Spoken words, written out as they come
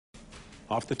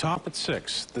Off the top at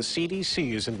 6, the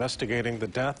CDC is investigating the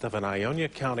death of an Ionia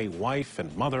County wife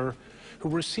and mother who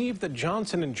received the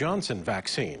Johnson & Johnson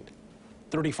vaccine.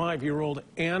 35-year-old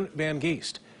Ann Van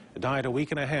Geest died a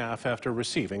week and a half after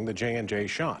receiving the J&J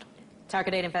shot.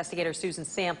 Target 8 investigator Susan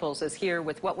Samples is here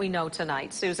with what we know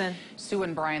tonight. Susan? Sue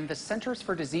and Brian, the Centers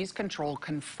for Disease Control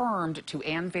confirmed to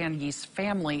Ann Van Geest's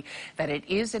family that it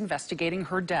is investigating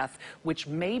her death, which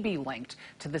may be linked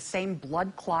to the same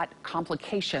blood clot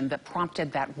complication that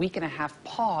prompted that week-and-a-half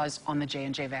pause on the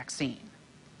J&J vaccine.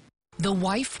 The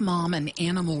wife, mom, and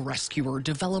animal rescuer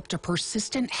developed a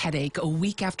persistent headache a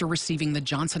week after receiving the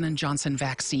Johnson & Johnson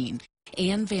vaccine.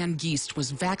 Ann Van Geest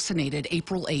was vaccinated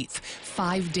April 8th,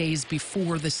 5 days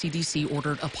before the CDC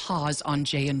ordered a pause on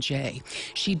J&J.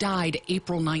 She died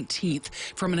April 19th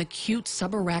from an acute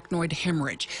subarachnoid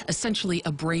hemorrhage, essentially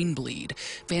a brain bleed.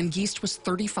 Van Geest was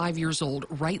 35 years old,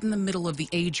 right in the middle of the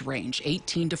age range,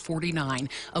 18 to 49,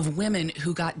 of women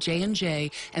who got J&J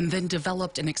and then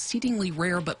developed an exceedingly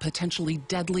rare but potentially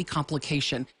deadly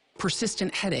complication.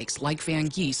 Persistent headaches, like Van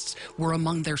Geest's, were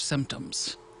among their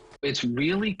symptoms. It's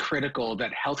really critical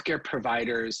that healthcare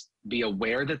providers be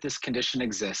aware that this condition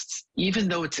exists, even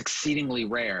though it's exceedingly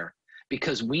rare,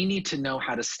 because we need to know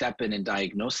how to step in and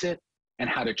diagnose it and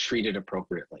how to treat it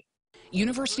appropriately.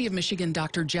 University of Michigan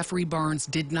Dr. Jeffrey Barnes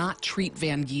did not treat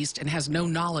Van Geest and has no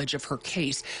knowledge of her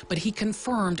case, but he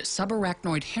confirmed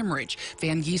subarachnoid hemorrhage,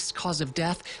 Van Geest's cause of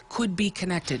death, could be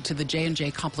connected to the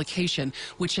J&J complication,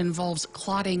 which involves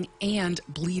clotting and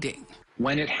bleeding.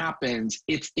 When it happens,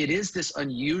 it is this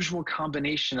unusual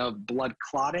combination of blood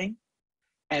clotting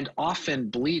and often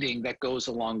bleeding that goes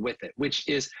along with it, which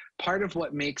is part of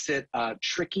what makes it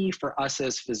tricky for us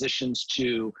as physicians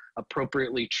to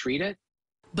appropriately treat it.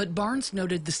 But Barnes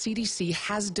noted the CDC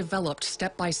has developed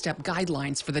step-by-step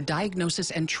guidelines for the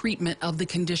diagnosis and treatment of the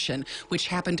condition, which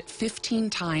happened 15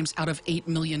 times out of 8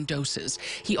 million doses.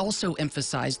 He also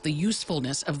emphasized the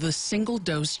usefulness of the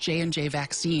single-dose J&J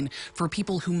vaccine for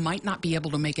people who might not be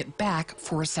able to make it back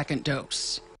for a second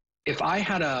dose. If I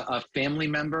had a family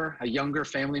member, a younger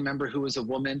family member who was a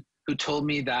woman, who told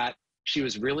me that she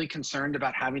was really concerned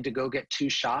about having to go get 2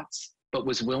 shots, but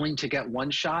was willing to get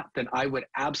 1 shot, then I would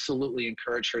absolutely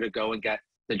encourage her to go and get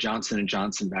the Johnson &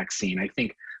 Johnson vaccine. I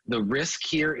think the risk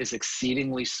here is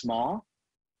exceedingly small.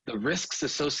 The risks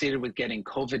associated with getting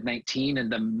COVID-19 and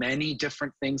the many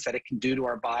different things that it can do to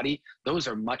our body, those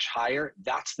are much higher.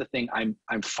 That's the thing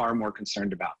I'm far more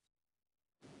concerned about.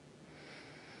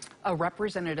 A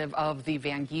representative of the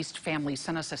Van Geest family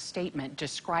sent us a statement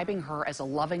describing her as a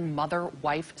loving mother,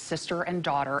 wife, sister, and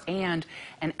daughter, and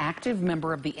an active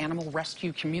member of the animal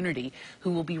rescue community who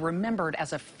will be remembered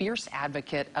as a fierce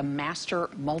advocate, a master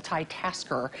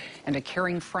multitasker, and a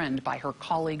caring friend by her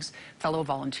colleagues, fellow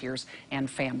volunteers, and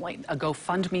family. A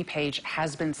GoFundMe page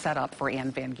has been set up for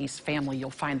Ann Van Geest's family. You'll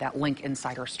find that link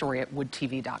inside our story at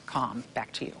woodtv.com.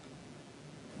 Back to you.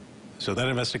 So that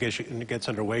investigation gets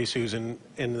underway, Susan.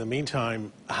 In the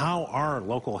meantime, how are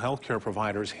local healthcare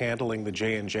providers handling the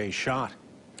J&J shot?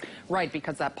 Right,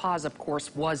 because that pause, of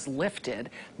course, was lifted.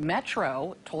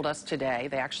 Metro told us today,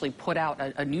 they actually put out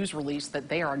a news release that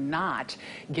they are not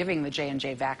giving the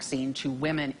J&J vaccine to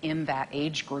women in that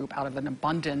age group out of an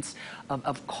abundance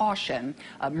of caution.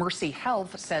 Mercy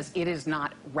Health says it is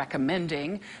not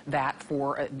recommending that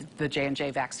for the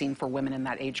J&J vaccine for women in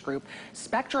that age group.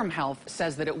 Spectrum Health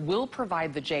says that it will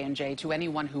provide the J&J to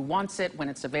anyone who wants it when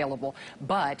it's available,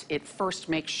 but it first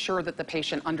makes sure that the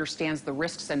patient understands the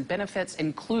risks and benefits,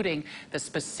 including the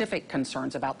specific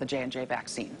concerns about the J&J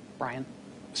vaccine. Brian?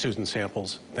 Susan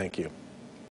Samples, thank you.